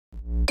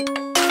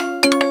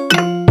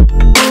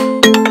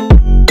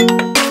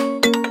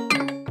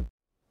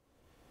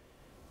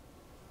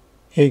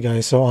Hey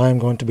guys, so I'm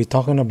going to be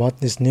talking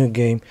about this new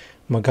game,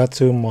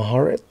 Magatsu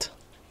Wahreit.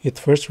 It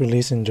first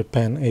released in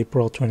Japan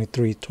April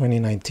 23,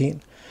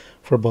 2019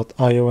 for both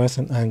iOS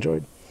and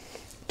Android.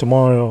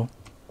 Tomorrow,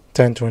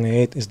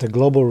 10/28, is the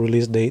global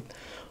release date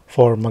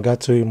for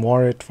Magatsu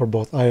Wahreit for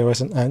both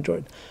iOS and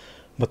Android.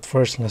 But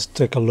first, let's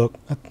take a look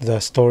at the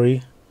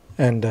story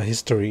and the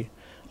history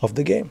of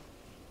the game.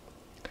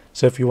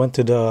 So if you went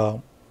to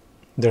their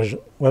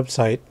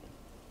website,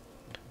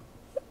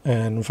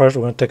 and first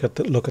we're going to take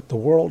a look at the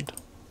world.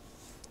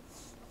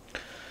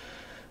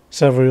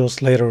 Several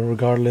years later,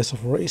 regardless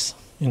of race,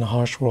 in a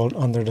harsh world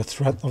under the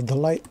threat of the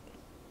light.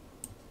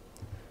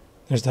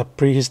 There's the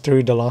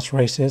prehistory, the lost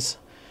races,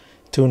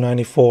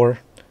 294,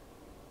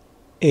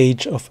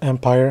 Age of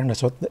Empire,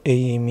 that's what the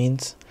AE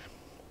means.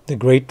 The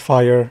Great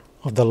Fire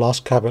of the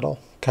Lost Capital,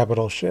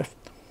 Capital Shift.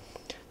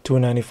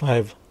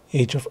 295,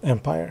 Age of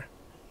Empire,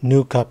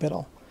 New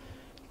Capital.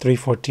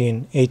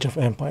 314, Age of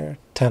Empire,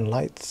 10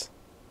 Lights.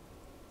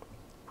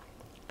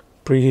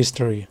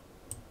 Prehistory.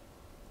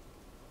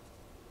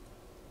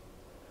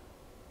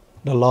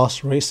 The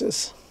lost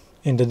races.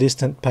 In the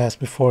distant past,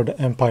 before the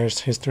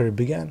Empire's history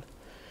began,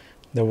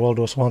 the world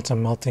was once a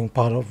melting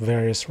pot of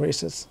various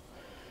races.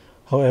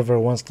 However,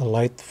 once the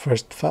light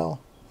first fell,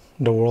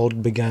 the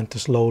world began to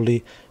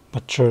slowly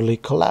but surely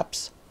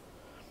collapse.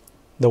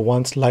 The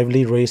once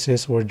lively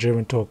races were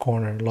driven to a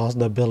corner, lost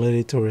the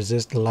ability to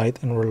resist the light,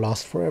 and were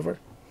lost forever.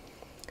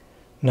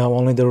 Now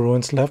only the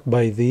ruins left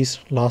by these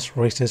lost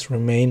races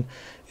remain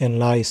and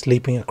lie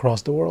sleeping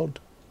across the world.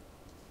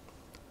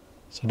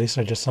 So these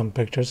are just some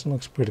pictures. It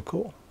looks pretty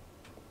cool.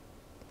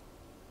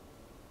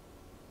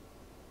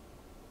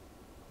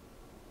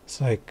 It's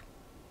like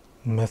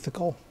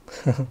mythical.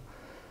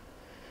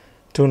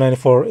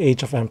 294,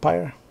 Age of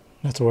Empire.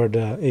 That's where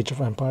the Age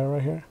of Empire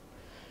right here.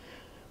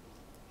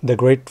 The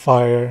Great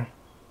Fire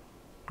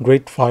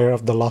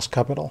of the Lost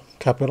Capital,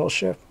 Capital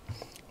Shift.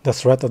 The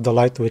threat of the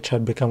light, which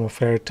had become a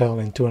fairy tale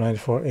in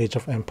 294, Age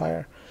of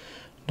Empire.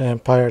 The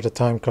Empire at the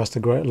time caused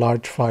a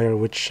large fire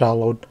which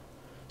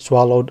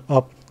swallowed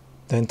up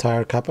the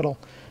entire capital.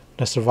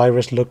 The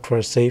survivors looked for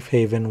a safe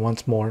haven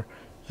once more,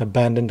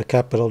 abandoned the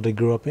capital they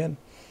grew up in,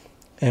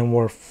 and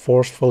were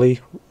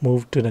forcefully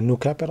moved to the new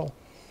capital.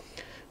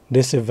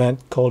 This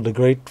event, called the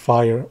Great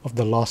Fire of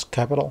the Lost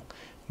Capital,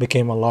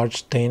 became a large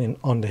stain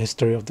on the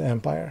history of the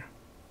empire.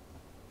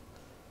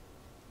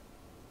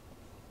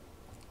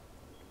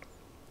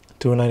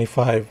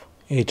 295,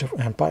 Age of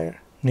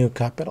Empire, New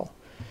Capital.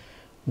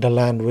 The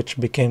land which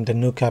became the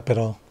new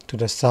capital to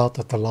the south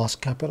of the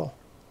lost capital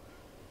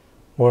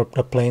were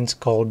the plains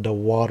called the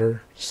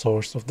water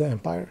source of the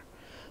empire.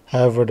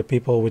 However, the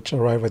people which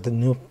arrived at the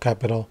new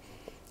capital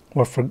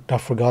were the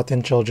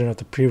forgotten children of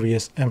the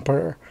previous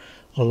emperor,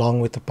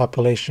 along with a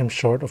population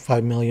short of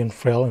 5 million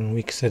frail and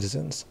weak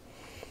citizens.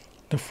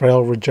 The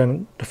frail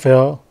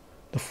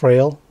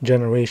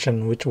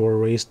generation which were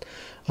raised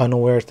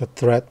unaware of the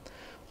threat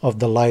of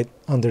the light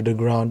under the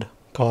ground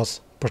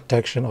caused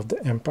protection of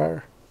the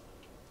empire.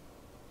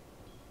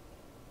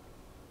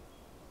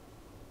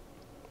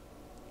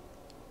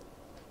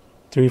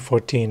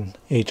 (314)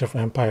 Age of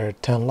Empire,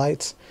 10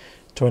 Lights.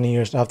 20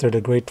 years after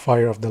the Great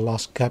Fire of the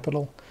Lost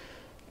Capital,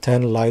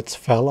 10 lights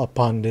fell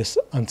upon this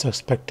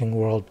unsuspecting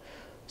world,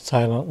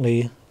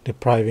 silently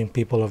depriving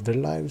people of their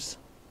lives.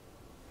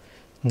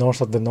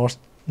 North of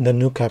the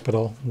new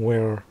capital,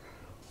 where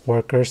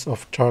workers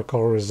of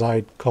charcoal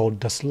reside, called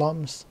the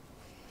slums.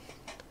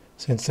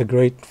 Since the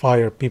Great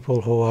Fire,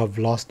 people who have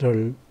lost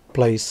their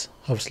place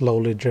have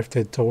slowly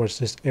drifted towards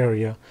this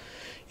area,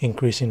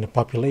 increasing the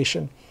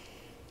population.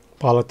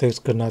 Politics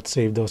could not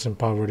save those in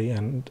poverty,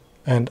 and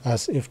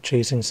as if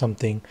chasing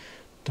something,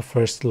 the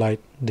first light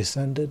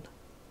descended.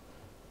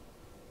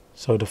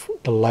 So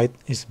the light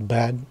is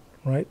bad,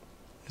 right?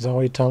 Is that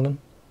what you're telling?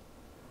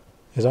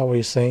 Is that what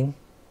you're saying?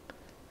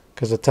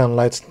 Because the 10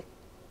 lights,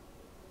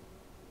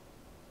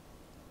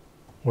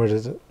 where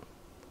is it?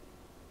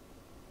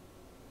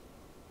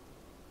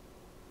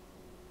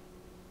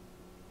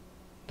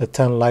 The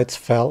 10 lights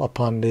fell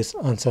upon this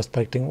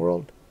unsuspecting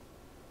world,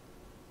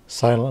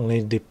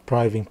 silently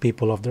depriving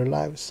people of their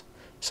lives.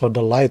 So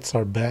the lights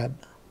are bad.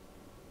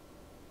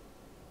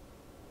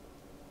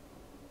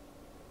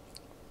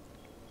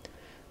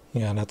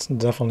 Yeah, that's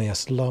definitely a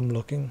slum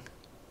looking.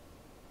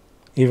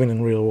 Even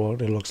in real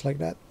world, it looks like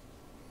that.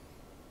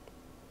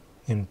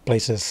 In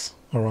places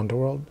around the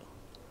world.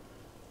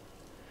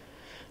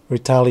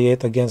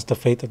 Retaliate against the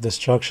fate of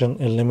destruction,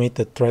 eliminate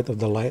the threat of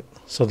the light.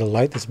 So the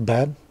light is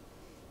bad.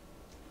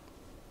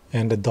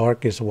 And the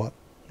dark is what?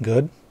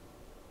 Good?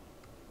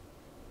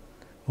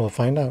 We'll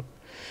find out.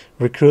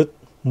 Recruit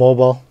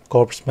mobile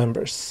corps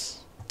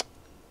members.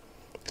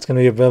 It's going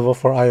to be available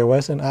for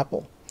iOS and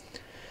Apple.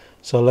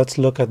 So let's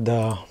look at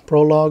the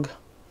prologue.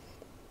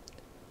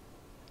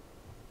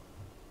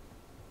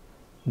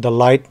 The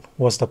light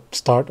was the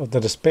start of the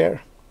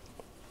despair.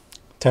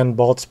 10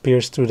 bolts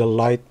pierced through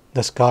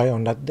the sky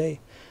on that day.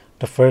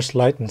 The first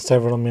light in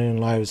several million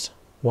lives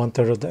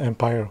 1/3 of the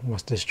empire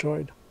was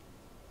destroyed.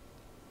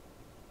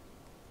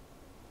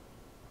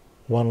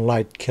 One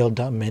light killed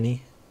that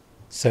many,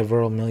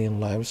 several million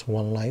lives,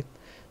 one light,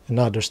 and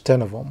now there's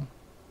 10 of them.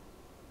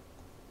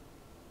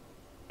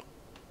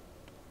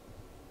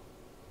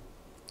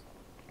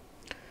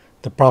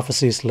 The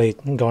prophecy's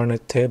late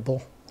garnet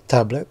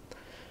tablet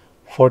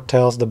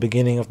foretells the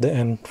beginning of the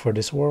end for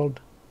this world.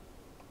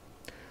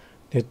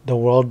 The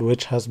world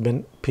which has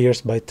been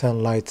pierced by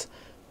 10 lights,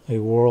 a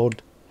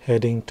world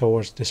heading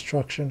towards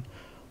destruction.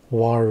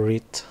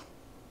 Wahreit.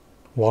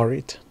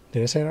 Wahreit.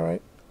 Did I say that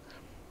right?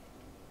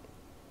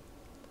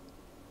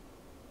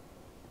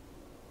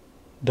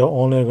 The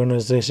only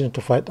organization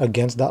to fight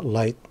against that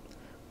light,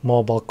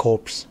 Mobile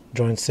Corps,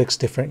 joined 6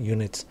 different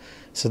units.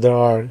 So there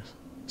are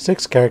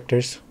 6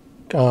 characters,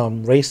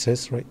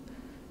 races, right?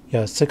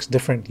 Yeah, 6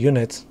 different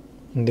units.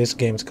 In this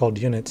game it's called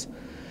units.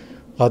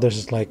 Others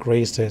is like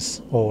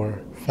races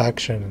or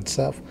faction and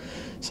stuff.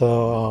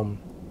 So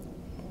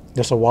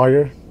there's a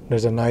warrior,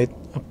 there's a knight,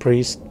 a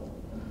priest,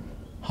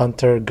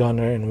 hunter,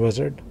 gunner, and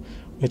wizard,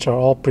 which are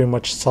all pretty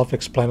much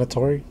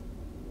self-explanatory.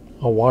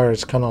 A warrior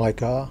is kind of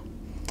like a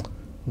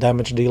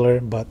damage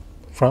dealer, but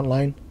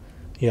frontline.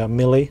 Yeah,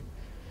 melee.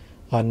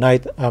 A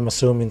knight, I'm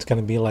assuming it's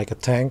gonna be like a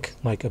tank,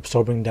 like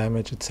absorbing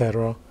damage,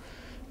 etc.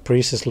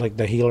 Priest is like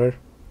the healer.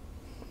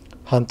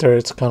 Hunter,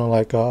 it's kind of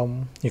like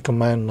you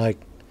command like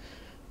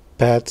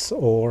pets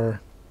or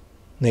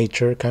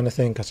nature kind of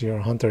thing, because you're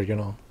a hunter, you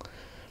know.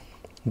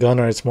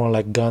 Gunner, it's more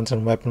like guns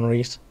and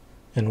weaponries,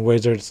 and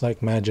wizard, it's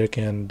like magic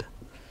and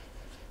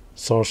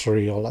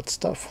sorcery, all that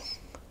stuff.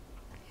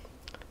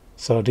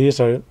 So these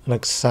are an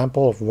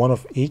example of one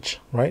of each,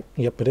 right?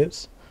 Yep, it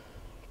is.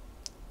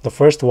 The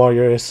first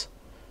warrior is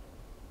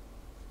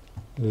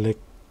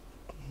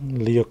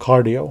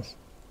Leocardio.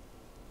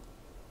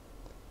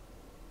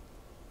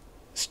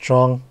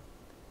 Strong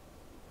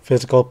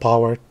physical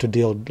power to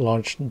deal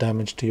large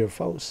damage to your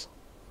foes.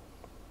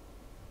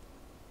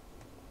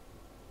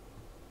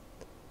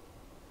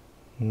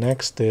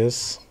 Next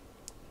is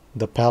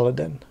the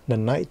Paladin, the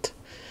Knight.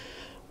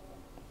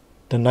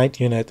 The Knight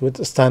unit,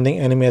 withstanding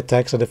enemy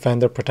attacks, a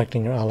defender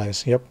protecting your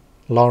allies. Yep,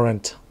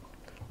 Laurent.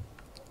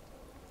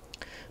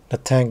 The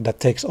tank that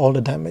takes all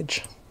the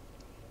damage.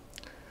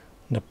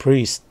 The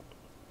Priest,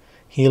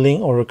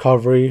 healing or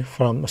recovery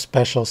from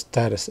special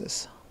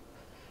statuses.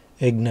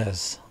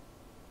 Ignes.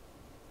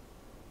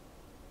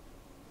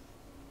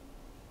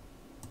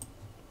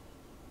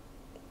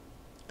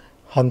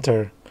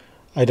 Hunter,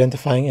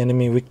 identifying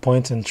enemy weak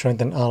points and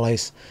strengthen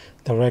allies,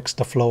 directs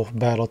the flow of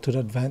battle to the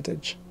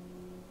advantage.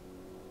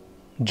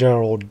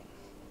 Gerald.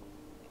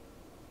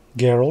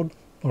 Gerald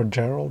or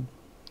Gerald?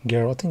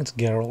 Gerald, I think it's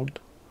Gerald.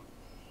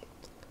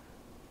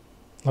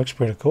 Looks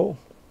pretty cool.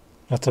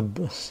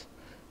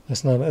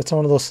 It's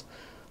one of those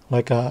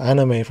like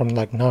anime from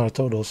like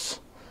Naruto, those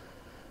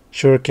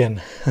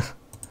shuriken.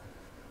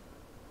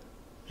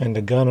 And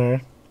the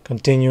gunner,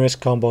 continuous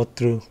combo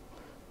through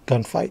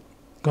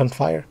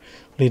gunfire,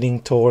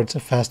 leading towards a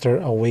faster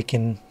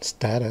awakened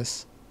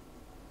status.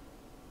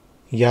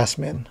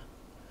 Yasmin,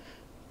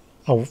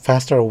 a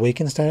faster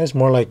awakened status,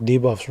 more like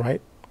debuffs,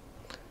 right?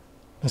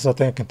 That's the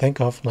thing I can think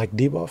of, like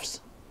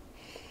debuffs.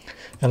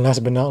 And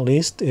last but not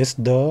least is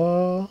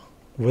the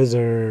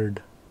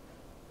wizard.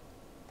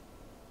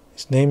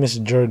 His name is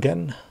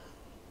Jurgen.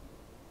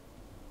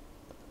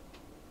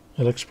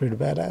 It looks pretty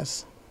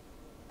badass,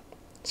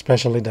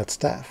 especially that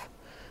staff.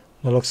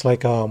 It looks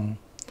like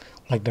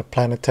the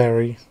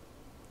planetary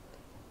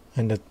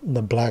and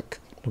the black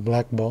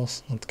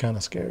balls. That's kind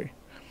of scary.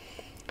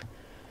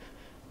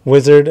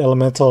 Wizard,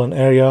 elemental, and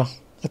area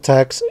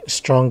attacks,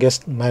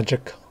 strongest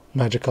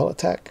magical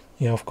attack.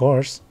 Yeah, of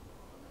course.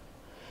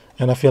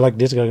 And I feel like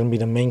these are going to be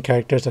the main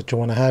characters that you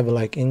want to have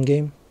like in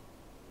game.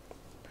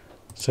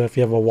 So if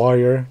you have a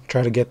warrior,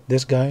 try to get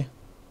this guy,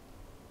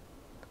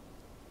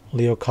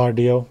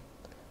 Leocardio.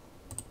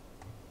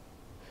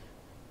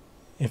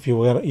 If you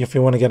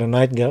want to get a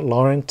knight, get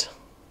Laurent,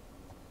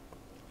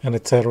 and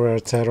etc.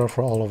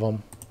 for all of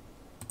them.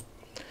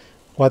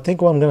 Well, I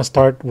think what I'm going to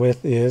start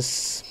with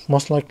is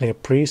most likely a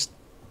priest.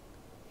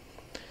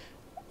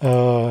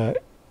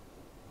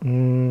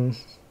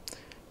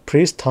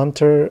 Priest,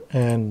 hunter,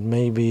 and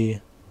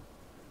maybe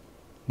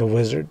the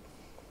wizard.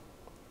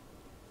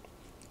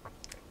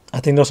 I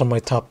think those are my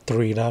top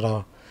 3 that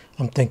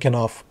I'm thinking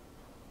of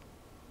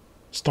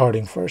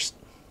starting first.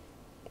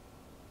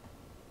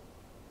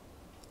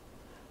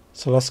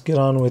 So let's get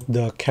on with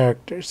the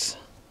characters.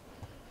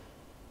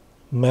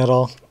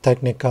 Metal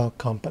Technica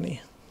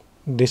Company.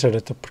 These are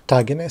the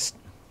protagonists.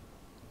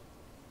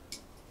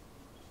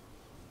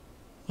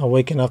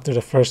 Awaken after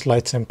the first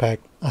light's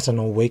impact as an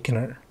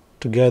awakener.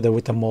 Together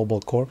with a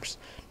mobile corpse,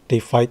 they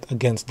fight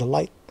against the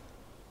light.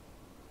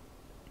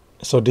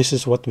 So this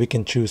is what we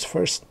can choose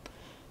first.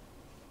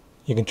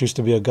 You can choose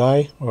to be a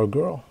guy or a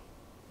girl.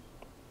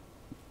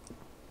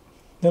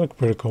 They look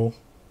pretty cool.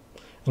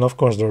 And of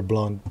course they're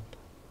blonde.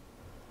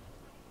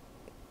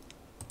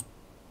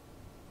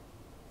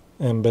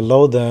 And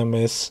below them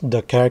is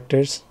the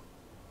characters,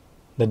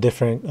 the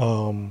different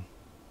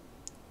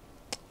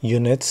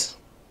units.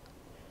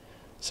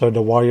 So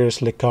the warrior is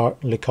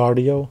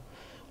Licardio,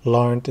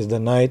 Laurent is the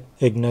knight,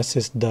 Ignace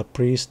is the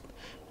priest,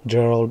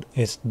 Gerald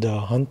is the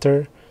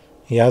hunter,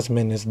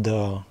 Yasmin is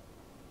the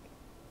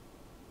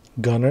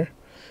gunner,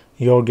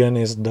 Jorgen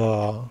is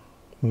the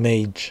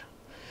mage.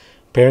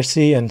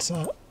 Percy and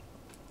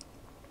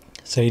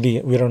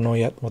Sadie, we don't know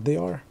yet what they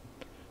are.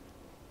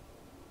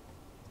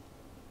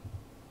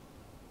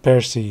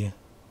 Percy,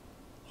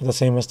 the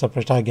same as the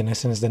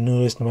protagonist, and is the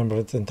newest member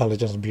of the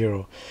Intelligence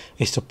Bureau.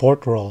 A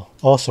support role.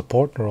 All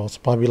support roles.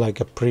 Probably like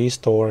a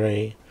priest or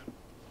a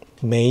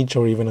mage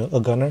or even a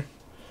gunner.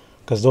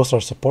 Because those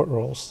are support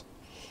roles.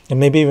 And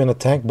maybe even a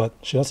tank, but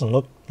she doesn't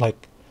look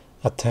like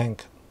a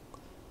tank.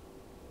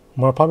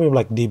 More probably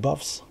like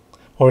debuffs.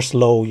 Or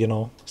slow, you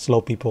know, slow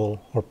people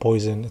or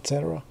poison,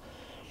 etc.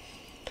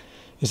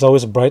 Is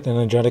always bright and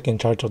energetic, in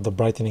charge of the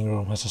brightening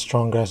room, has a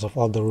strong grasp of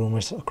all the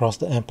rumors across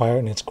the empire,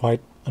 and is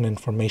quite an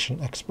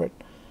information expert.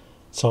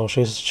 So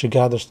she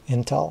gathers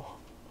intel.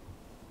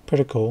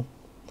 Pretty cool.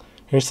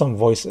 Here's some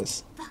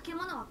voices.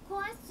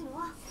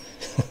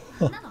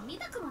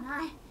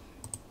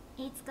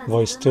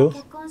 Voice 2.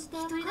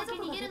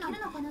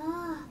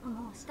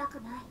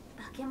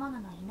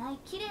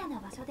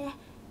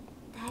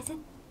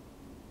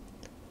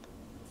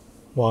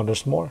 Wow,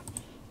 there's more.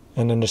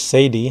 And then there's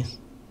Sadie,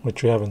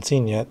 which we haven't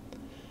seen yet.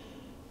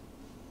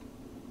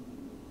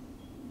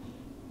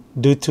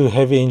 Due to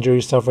heavy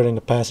injuries suffered in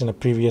the past in a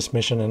previous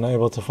mission and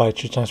unable to fight,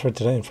 she transferred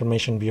to the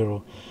Information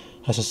Bureau.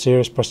 Has a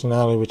serious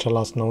personality which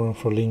allows no room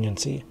for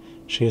leniency.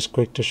 She is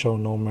quick to show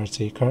no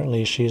mercy.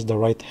 Currently, she is the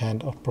right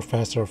hand of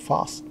Professor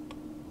Faust.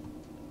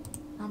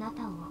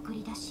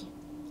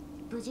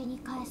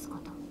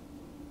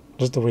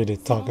 Just the way they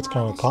talk, it's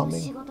kind of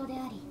calming.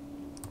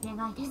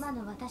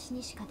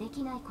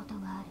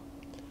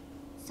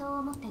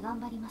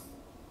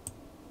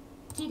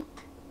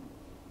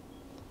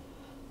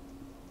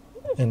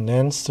 And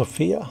then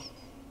Sophia.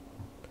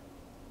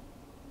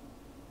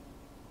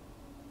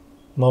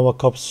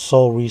 Mawakop's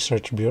Soul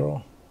Research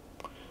Bureau.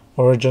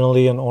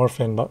 Originally an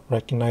orphan but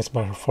recognized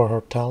by her for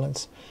her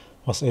talents,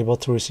 was able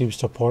to receive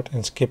support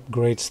and skip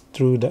grades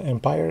through the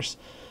Empire's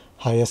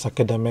highest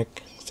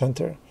academic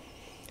center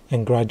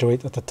and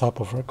graduate at the top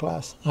of her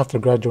class. After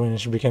graduating,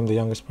 she became the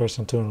youngest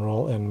person to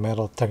enroll in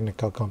Metal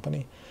Technical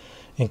Company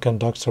and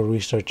conducts her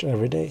research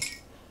every day.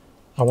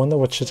 I wonder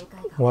what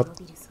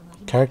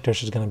character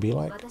she's gonna be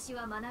like.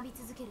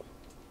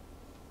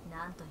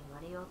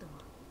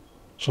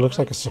 She looks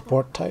like a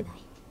support type.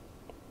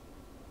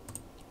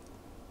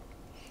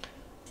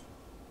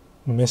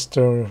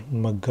 Mr.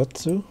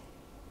 Magatsu.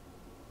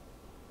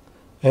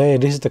 Hey,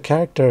 this is the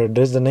character.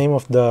 This is the name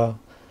of the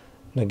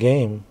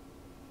game.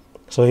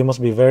 So he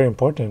must be very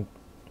important.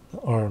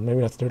 Or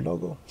maybe that's their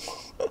logo.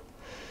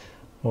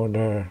 Or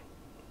their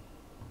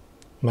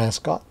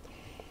mascot.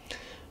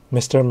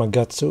 Mr.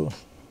 Magatsu.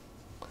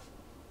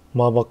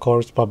 Mobile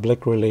Corps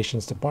Public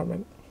Relations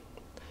Department.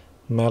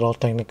 Metal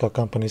Technical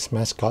Company's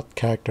mascot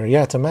character.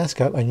 Yeah, it's a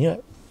mascot. I knew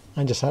it.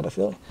 I just had a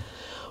feeling.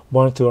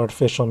 Born to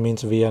artificial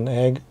means via an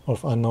egg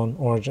of unknown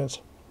origins.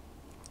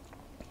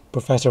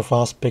 Professor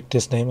Faust picked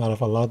his name out of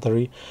a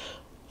lottery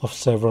of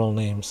several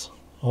names.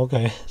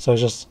 Okay, so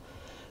it's just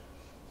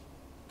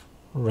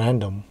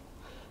random.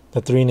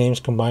 The three names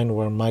combined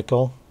were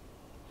Michael,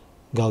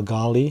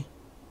 Galgali,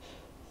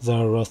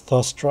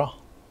 Zarathustra.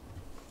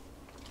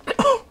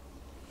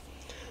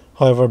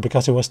 However,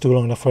 because it was too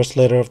long, the first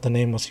letter of the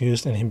name was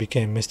used and he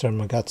became Mr.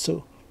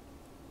 Magatsu.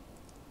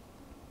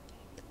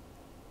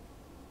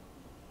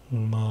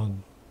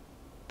 Magatsu.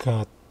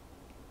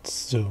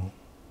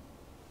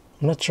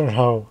 I'm not sure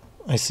how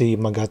I see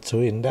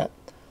Magatsu in that.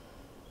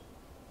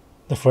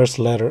 The first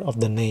letter of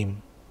the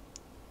name.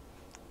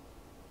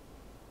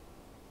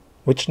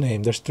 Which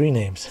name? There's three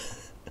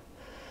names.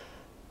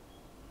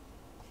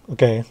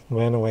 Okay, but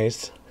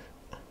anyways.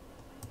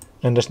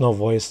 And there's no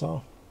voice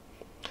though.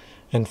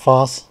 And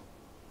Faust.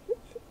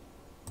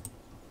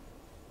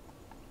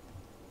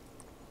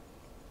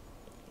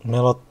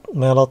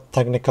 Metal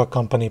Technical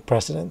Company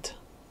President.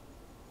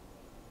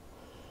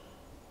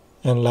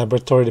 And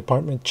Laboratory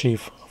Department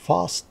Chief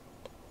Faust.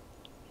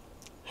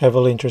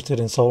 Heavily interested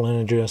in soul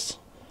energy as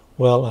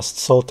well as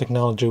soul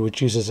technology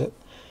which uses it.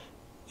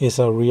 Is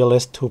a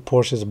realist who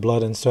pours his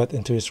blood and sweat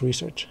into his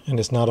research and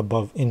is not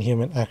above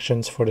inhuman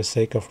actions for the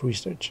sake of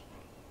research.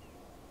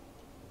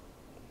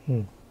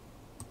 I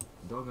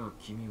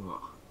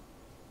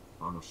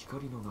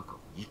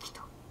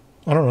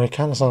don't know, it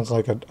kind of sounds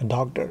like a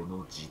doctor.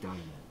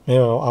 Maybe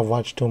I've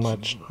watched too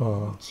much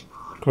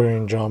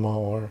Korean drama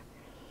or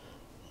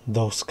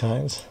those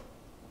kinds.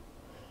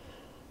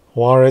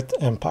 Wahreit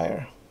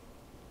Empire.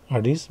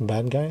 Are these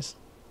bad guys?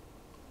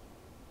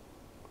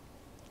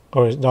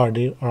 Or are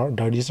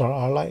these our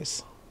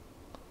allies?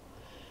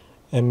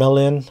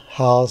 Emelian,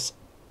 Hals,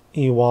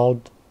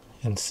 Ewald,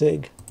 and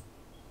Sig.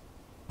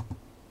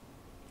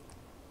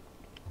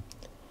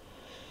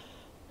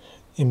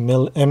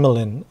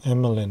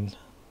 Emelian.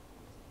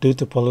 Due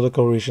to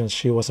political reasons,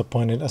 she was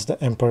appointed as the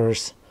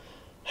Emperor's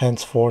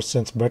henceforth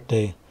since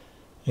birthday,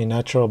 a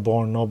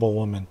natural-born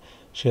noblewoman.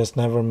 She has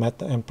never met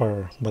the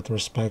Emperor, but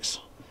respects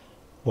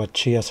what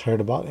she has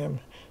heard about him.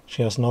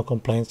 She has no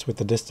complaints with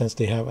the distance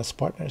they have as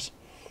partners.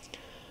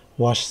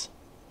 Was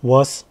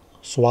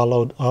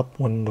swallowed up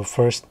when the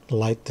first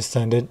light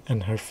descended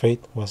and her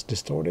fate was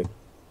distorted.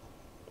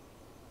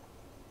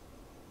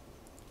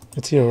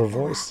 Let's hear her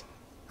voice.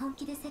 I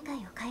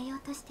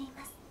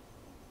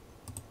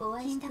feel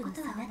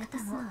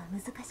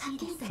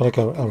like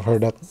I've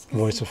heard that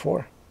voice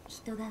before.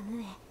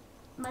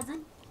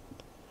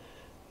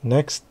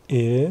 Next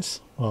is,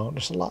 well,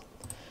 there's a lot.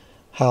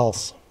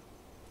 Hals.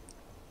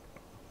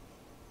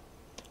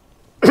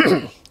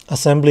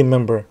 Assembly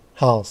member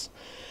Hals.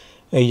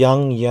 A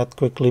young yet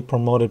quickly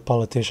promoted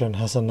politician,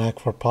 has a knack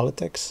for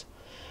politics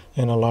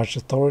and a large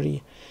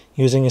authority.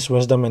 Using his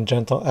wisdom and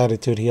gentle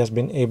attitude, he has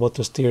been able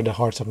to steer the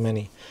hearts of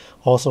many.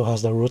 Also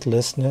has the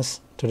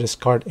ruthlessness to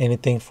discard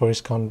anything for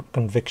his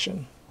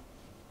conviction.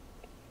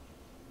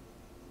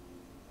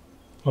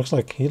 Looks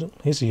like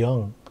he's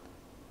young.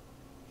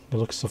 He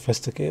looks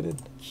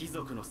sophisticated.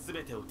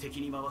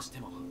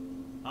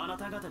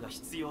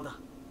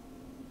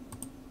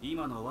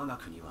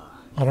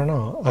 I don't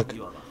know.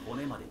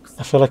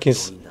 I feel like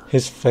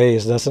his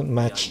face doesn't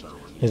match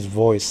his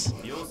voice.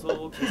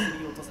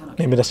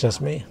 Maybe that's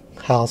just me.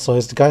 Hal. So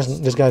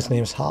this guy's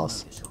name is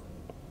Hals.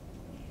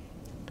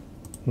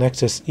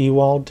 Next is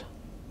Ewald.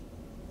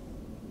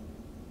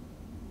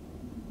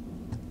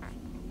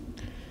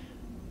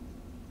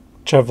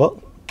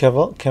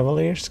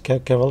 Cavaliers.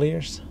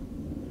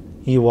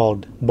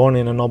 Ewald, born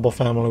in a noble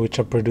family which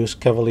had produced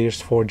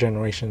cavaliers for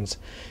generations.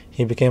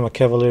 He became a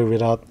cavalier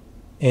without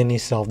any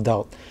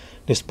self-doubt.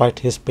 Despite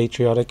his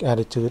patriotic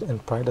attitude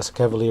and pride as a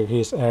cavalier, he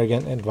is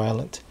arrogant and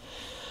violent.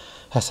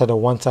 Has had a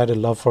one-sided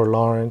love for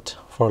Laurent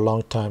for a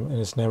long time and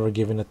is never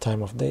given a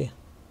time of day.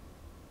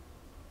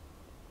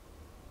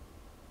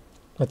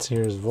 Let's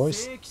hear his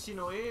voice.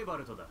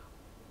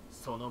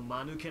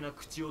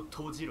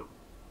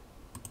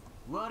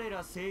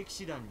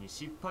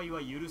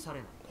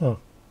 Oh.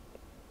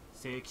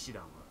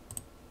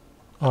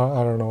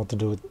 I don't know what to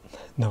do with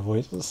the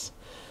voices.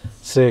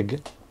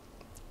 Sig.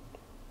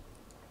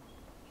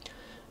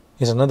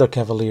 He's another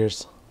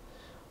Cavaliers.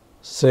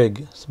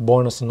 Sig is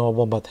born as a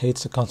noble but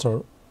hates the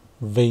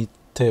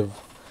conservative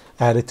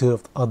attitude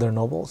of other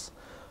nobles.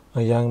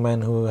 A young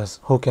man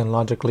who can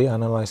logically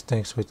analyze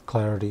things with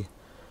clarity.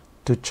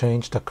 To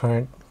change the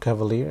current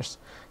Cavaliers,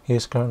 he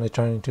is currently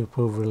trying to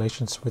improve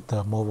relations with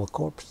the Mobile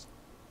Corps.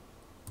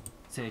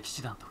 聖騎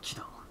士団とキ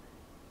ド、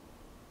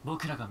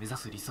僕らが目指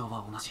す理想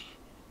は同じ。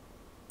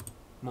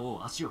も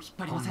う足を引っ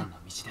張りません。困難な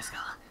道ですが、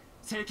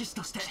聖騎士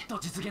としてきっと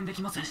実現で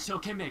きます。一生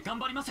懸命頑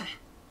張ります。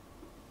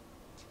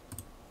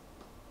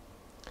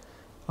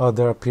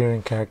Other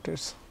appearing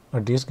characters.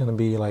 Are these gonna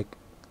be like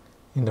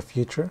in the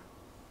future?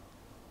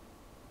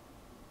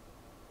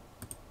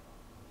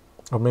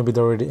 Or maybe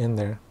they're already in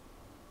there.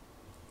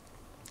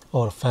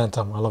 Oh, the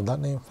Phantom. I love that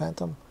name,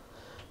 Phantom.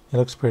 He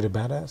looks pretty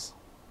badass.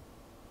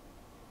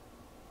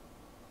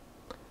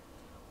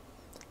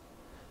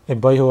 A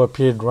boy who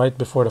appeared right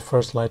before the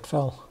first light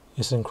fell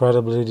is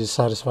incredibly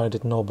dissatisfied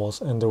with nobles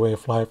and their way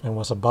of life and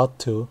was about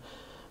to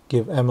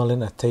give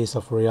Emmeline a taste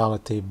of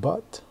reality,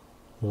 but...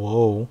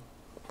 Whoa.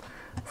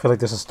 I feel like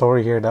there's a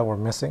story here that we're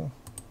missing.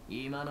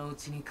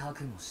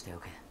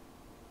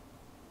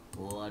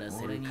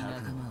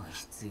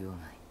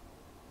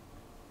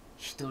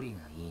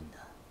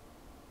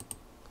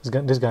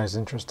 This guy is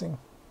interesting.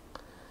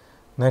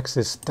 Next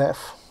is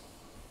Steph.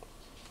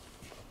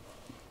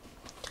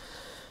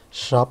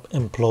 Shop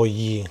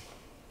employee.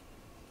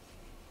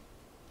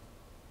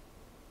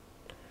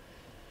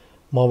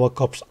 Mobile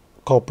Corps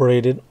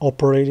operated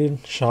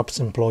shop's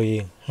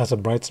employee. Has a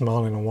bright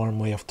smile and a warm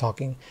way of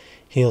talking.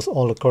 Heals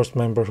all the Corps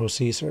member who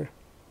sees her.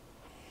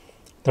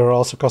 There are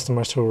also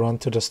customers who run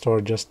to the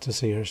store just to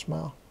see her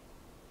smile.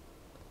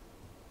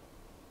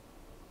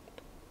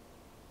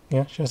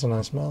 Yeah, she has a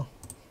nice smile.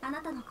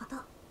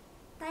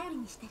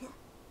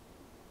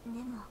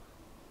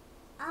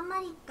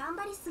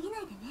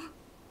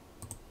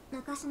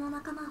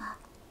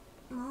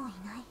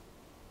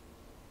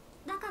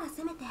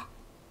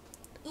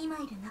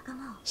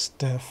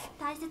 Steph.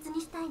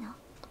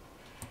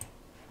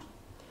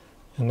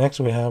 And next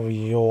we have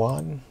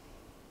Yoan.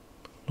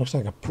 Looks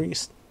like a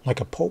priest, like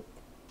a pope.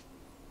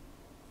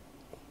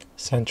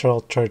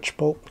 Central Church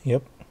Pope,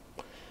 yep.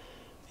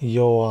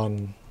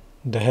 Yoan,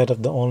 the head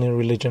of the only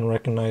religion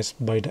recognized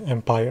by the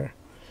Empire,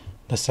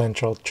 the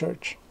Central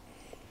Church.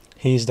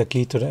 He is the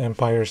key to the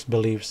Empire's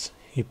beliefs.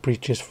 He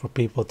preaches for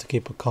people to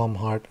keep a calm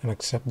heart and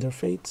accept their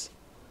fates.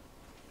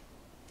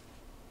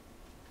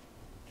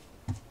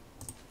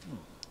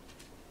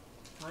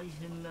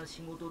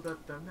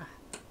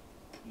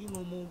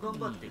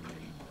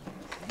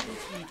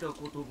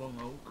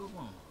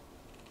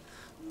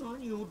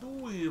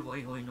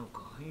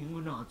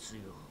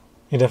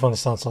 He definitely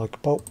sounds like a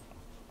pope.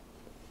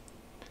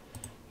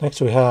 Next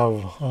we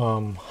have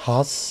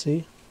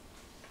Hasi.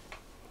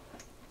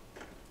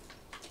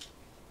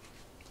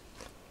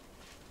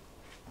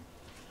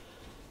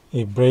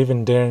 A brave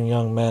and daring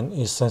young man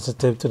is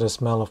sensitive to the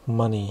smell of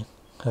money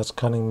has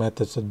cunning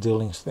methods of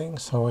dealing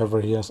things.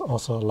 However, he has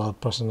also a loud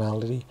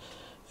personality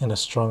and a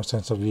strong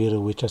sense of humor,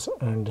 which has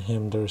earned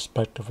him the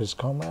respect of his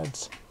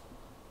comrades.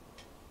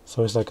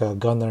 So he's like a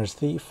gunner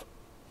thief.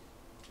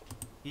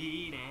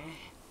 He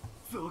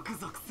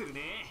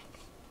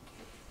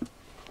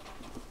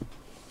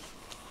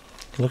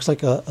looks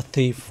like a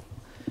thief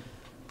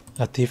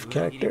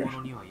character.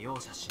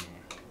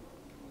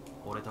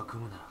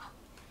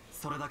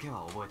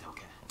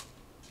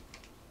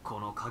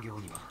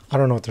 I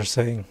don't know what they're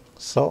saying,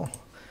 so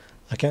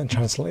I can't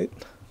translate.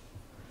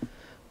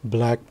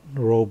 Black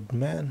robed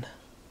man.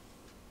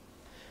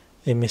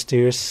 A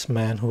mysterious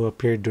man who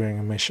appeared during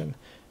a mission.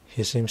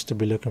 He seems to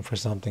be looking for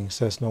something,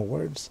 says no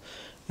words,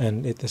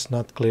 and it is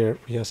not clear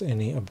if he has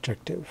any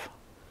objective.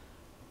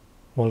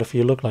 Well, if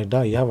you look like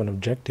that, you have an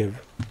objective.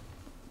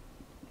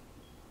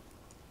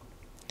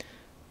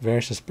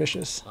 Very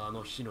suspicious.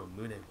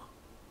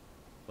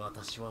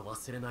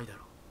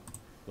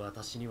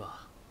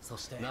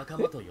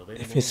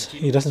 If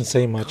he doesn't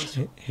say much,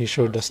 he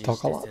sure does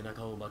talk a lot.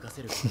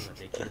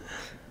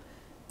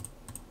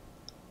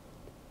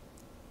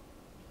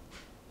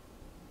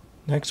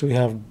 Next we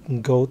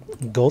have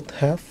Goat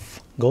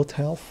Health,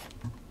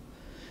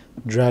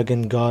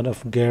 Dragon God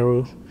of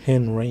Geru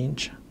Hin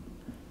Range.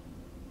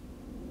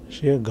 Is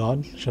she a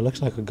god? She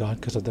looks like a god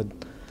because of the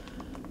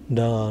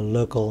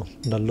local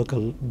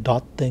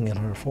dot thing in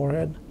her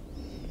forehead.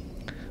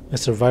 A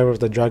survivor of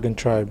the dragon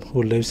tribe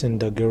who lives in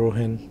the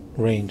Geruhin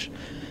range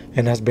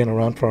and has been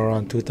around for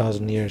around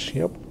 2,000 years.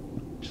 Yep,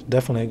 she's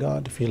definitely a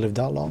god if you live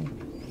that long.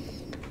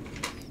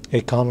 A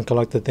calm and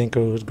collected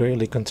thinker who is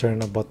greatly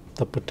concerned about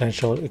the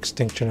potential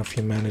extinction of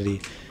humanity.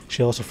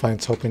 She also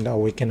finds hope in the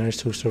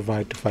awakeners who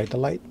survive to fight the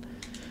light.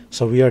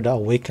 So we are the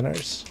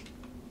awakeners.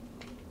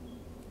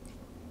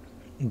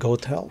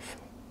 Goat Health.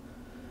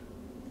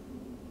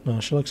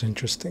 No, she looks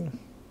interesting.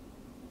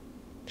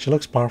 She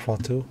looks powerful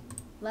too.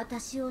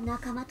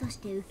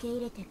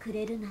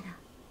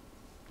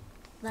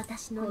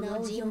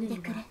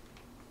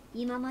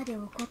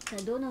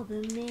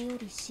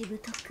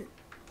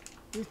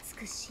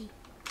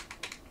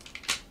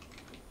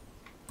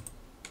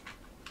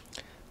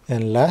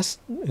 And last,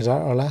 is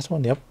that our last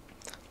one? Yep.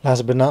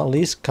 Last but not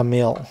least,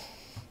 Camille.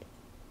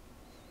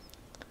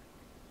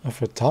 A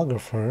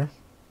photographer.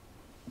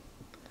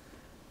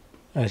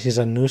 He's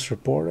a news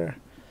reporter.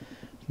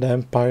 The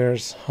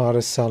Empire's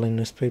hottest selling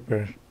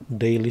newspaper,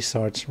 Daily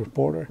Sart's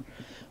reporter.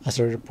 As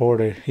a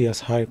reporter, he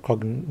has high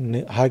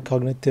cognition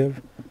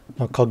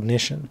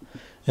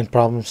and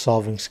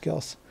problem-solving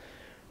skills.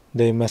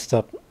 They messed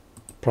up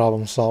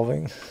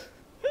problem-solving.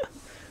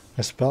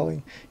 A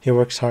spelling. He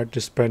works hard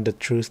to spread the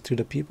truth to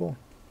the people.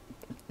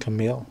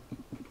 Camille.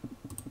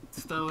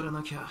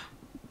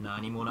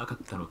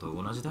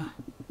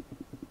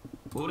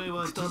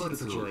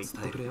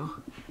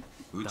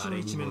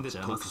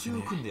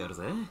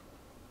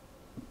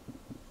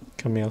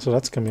 Camille, so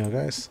that's Camille,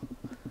 guys.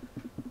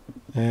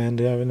 And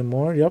do you have any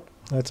more? Yep,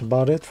 that's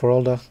about it for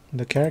all the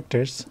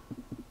characters.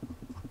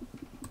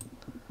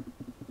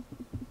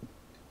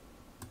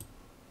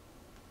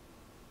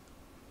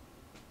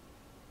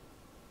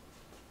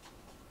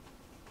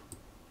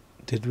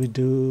 Did we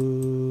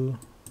do...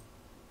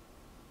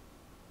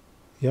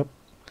 Yep.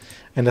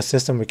 And the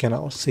system, we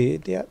cannot see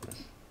it yet.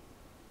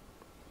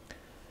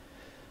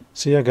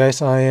 So yeah,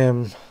 guys, I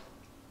am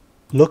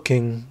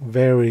looking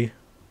very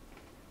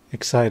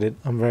excited.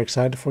 I'm very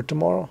excited for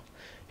tomorrow.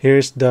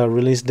 Here's the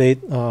release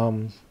date,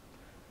 GMT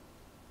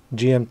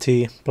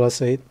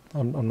 +8.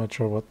 I'm not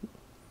sure what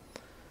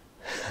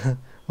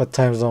what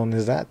time zone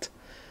is that,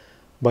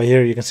 but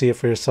here you can see it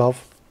for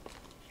yourself.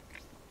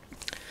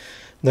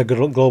 The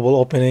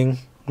global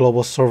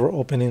server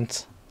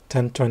openings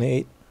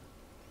 10/28.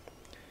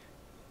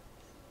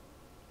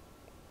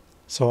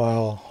 So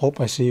I'll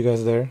hope I see you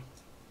guys there.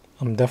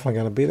 I'm definitely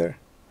gonna be there.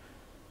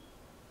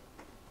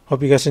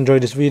 Hope you guys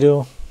enjoyed this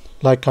video.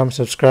 Like, comment,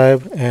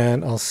 subscribe,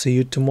 and I'll see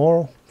you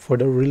tomorrow for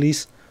the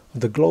release of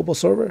the global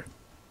server.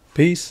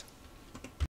 Peace.